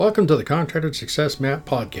Welcome to the Contractor Success Map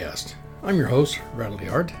podcast. I'm your host, Bradley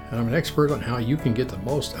Hart, and I'm an expert on how you can get the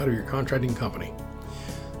most out of your contracting company.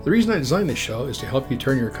 The reason I designed this show is to help you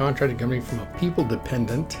turn your contracting company from a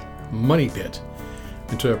people-dependent money pit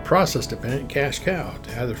into a process-dependent cash cow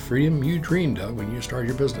to have the freedom you dreamed of when you started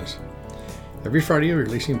your business. Every Friday, we're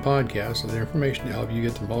releasing podcasts with information to help you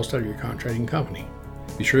get the most out of your contracting company.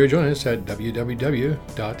 Be sure to join us at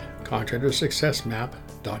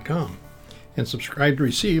www.contractorsuccessmap.com. and subscribe to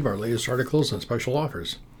receive our latest articles and special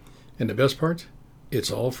offers. And the best part,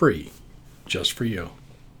 it's all free, just for you.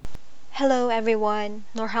 Hello everyone,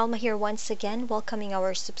 Norhalma here once again, welcoming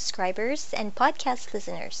our subscribers and podcast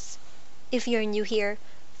listeners. If you're new here,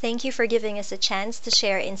 thank you for giving us a chance to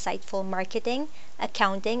share insightful marketing,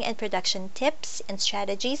 accounting, and production tips and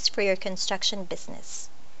strategies for your construction business.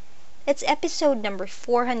 It's episode number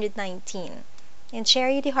 419, and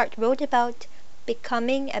Sherry DeHart wrote about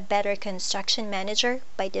becoming a better construction manager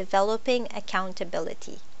by developing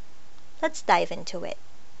accountability. Let's dive into it.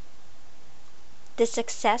 The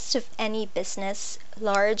success of any business,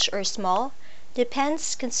 large or small,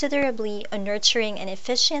 depends considerably on nurturing an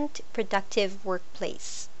efficient, productive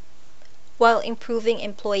workplace. While improving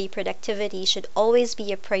employee productivity should always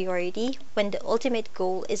be a priority when the ultimate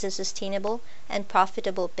goal is a sustainable and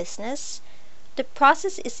profitable business, the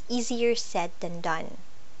process is easier said than done.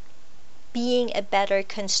 Being a better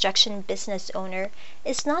construction business owner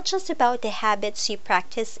is not just about the habits you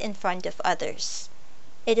practice in front of others.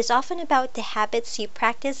 It is often about the habits you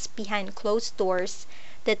practice behind closed doors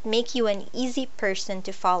that make you an easy person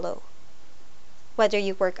to follow. Whether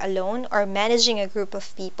you work alone or managing a group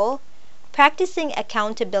of people, practicing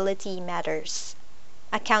accountability matters.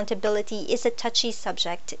 Accountability is a touchy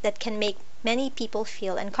subject that can make many people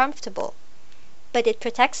feel uncomfortable, but it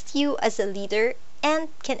protects you as a leader and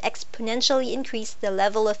can exponentially increase the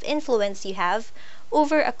level of influence you have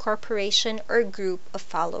over a corporation or group of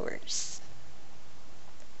followers.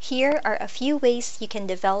 Here are a few ways you can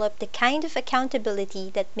develop the kind of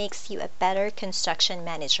accountability that makes you a better construction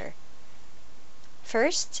manager.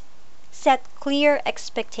 First, set clear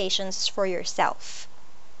expectations for yourself.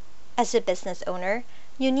 As a business owner,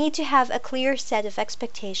 you need to have a clear set of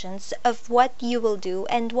expectations of what you will do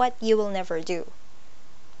and what you will never do.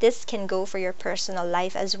 This can go for your personal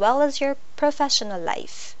life as well as your professional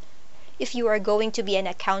life. If you are going to be an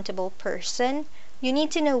accountable person, you need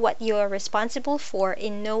to know what you are responsible for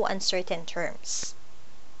in no uncertain terms.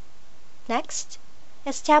 Next,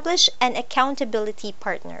 establish an accountability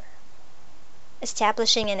partner.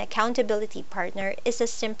 Establishing an accountability partner is as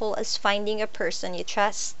simple as finding a person you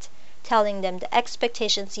trust, telling them the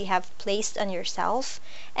expectations you have placed on yourself,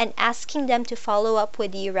 and asking them to follow up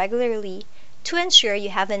with you regularly to ensure you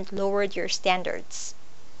haven't lowered your standards.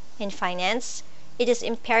 In finance, it is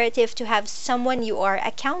imperative to have someone you are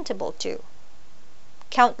accountable to.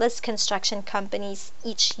 Countless construction companies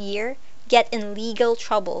each year get in legal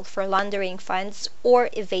trouble for laundering funds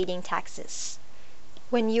or evading taxes.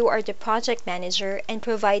 When you are the project manager and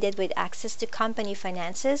provided with access to company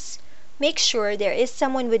finances, make sure there is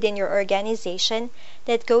someone within your organization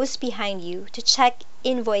that goes behind you to check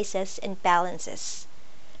invoices and balances.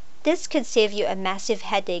 This could save you a massive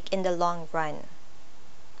headache in the long run.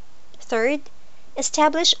 Third,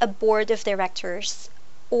 establish a board of directors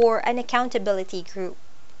or an accountability group.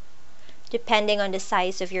 Depending on the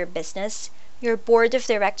size of your business, your board of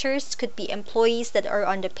directors could be employees that are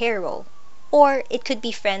on the payroll, or it could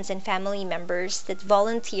be friends and family members that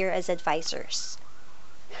volunteer as advisors.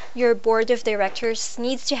 Your board of directors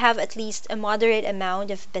needs to have at least a moderate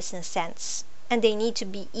amount of business sense, and they need to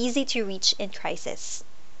be easy to reach in crisis.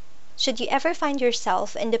 Should you ever find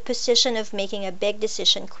yourself in the position of making a big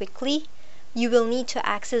decision quickly, you will need to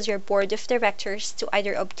access your board of directors to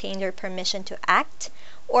either obtain their permission to act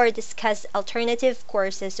or discuss alternative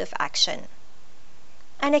courses of action.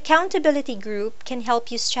 An accountability group can help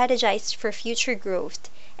you strategize for future growth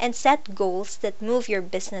and set goals that move your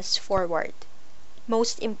business forward.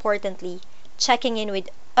 Most importantly, checking in with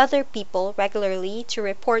other people regularly to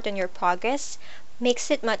report on your progress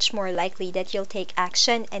makes it much more likely that you'll take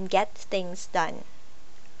action and get things done.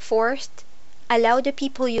 Fourth, allow the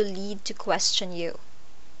people you lead to question you.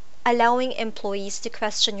 Allowing employees to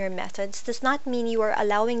question your methods does not mean you are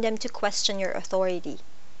allowing them to question your authority.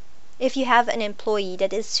 If you have an employee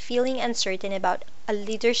that is feeling uncertain about a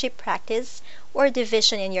leadership practice or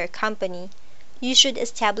division in your company, you should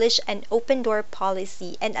establish an open door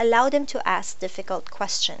policy and allow them to ask difficult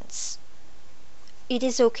questions. It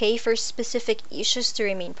is okay for specific issues to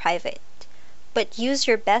remain private, but use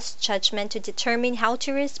your best judgment to determine how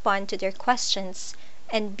to respond to their questions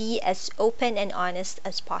and be as open and honest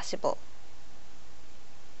as possible.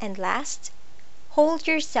 And last, hold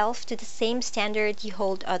yourself to the same standard you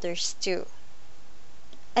hold others to.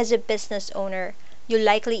 As a business owner, you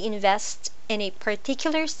likely invest in a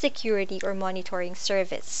particular security or monitoring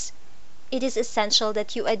service. It is essential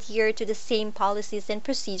that you adhere to the same policies and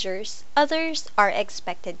procedures others are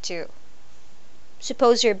expected to.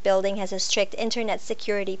 Suppose your building has a strict internet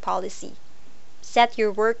security policy. Set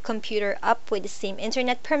your work computer up with the same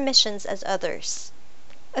internet permissions as others.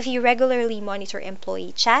 If you regularly monitor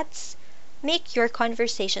employee chats, make your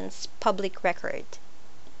conversations public record.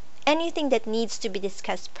 Anything that needs to be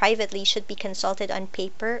discussed privately should be consulted on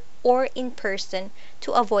paper or in person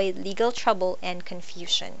to avoid legal trouble and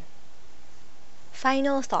confusion.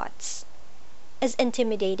 Final thoughts. As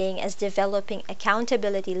intimidating as developing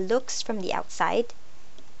accountability looks from the outside,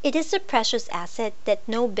 it is a precious asset that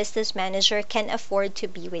no business manager can afford to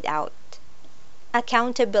be without.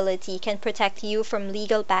 Accountability can protect you from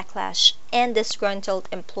legal backlash and disgruntled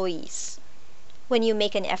employees. When you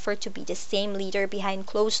make an effort to be the same leader behind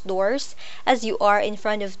closed doors as you are in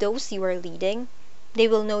front of those you are leading, they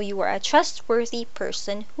will know you are a trustworthy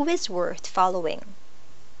person who is worth following.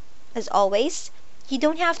 As always, you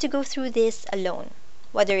don't have to go through this alone,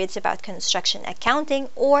 whether it's about construction accounting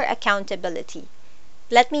or accountability.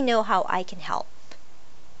 Let me know how I can help.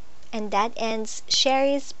 And that ends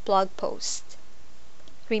Sherry's blog post.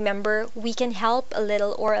 Remember, we can help a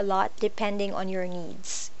little or a lot depending on your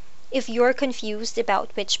needs. If you're confused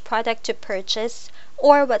about which product to purchase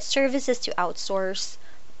or what services to outsource,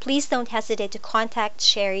 please don't hesitate to contact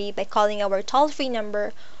Sherry by calling our toll-free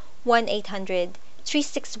number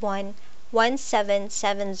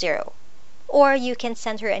 1-800-361-1770. Or you can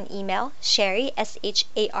send her an email, Sherry,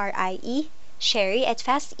 S-H-A-R-I-E,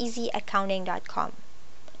 sherry@fasteasyaccounting.com.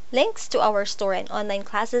 Links to our store and online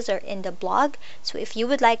classes are in the blog, so if you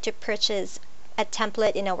would like to purchase a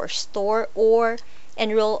template in our store or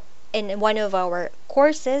enroll in one of our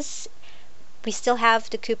courses, we still have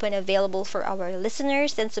the coupon available for our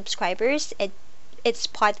listeners and subscribers. It's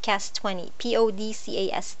Podcast 20,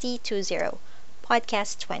 PODCAST 20,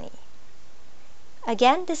 Podcast 20.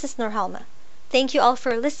 Again, this is Norhalma. Thank you all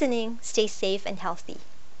for listening. Stay safe and healthy.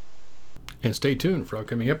 And stay tuned for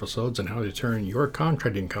upcoming episodes on how to turn your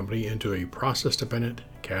contracting company into a process-dependent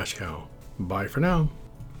cash cow. Bye for now.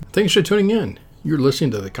 Thanks for tuning in. You're listening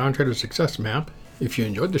to the Contractor Success Map. If you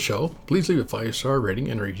enjoyed the show, please leave a 5-star rating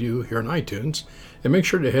and review here on iTunes, and make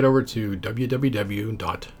sure to head over to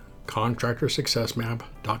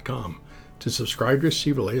www.contractorsuccessmap.com to subscribe to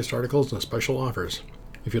receive the latest articles and special offers.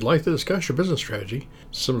 If you'd like to discuss your business strategy,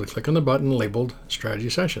 simply click on the button labeled Strategy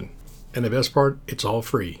Session. And the best part, it's all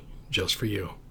free, just for you.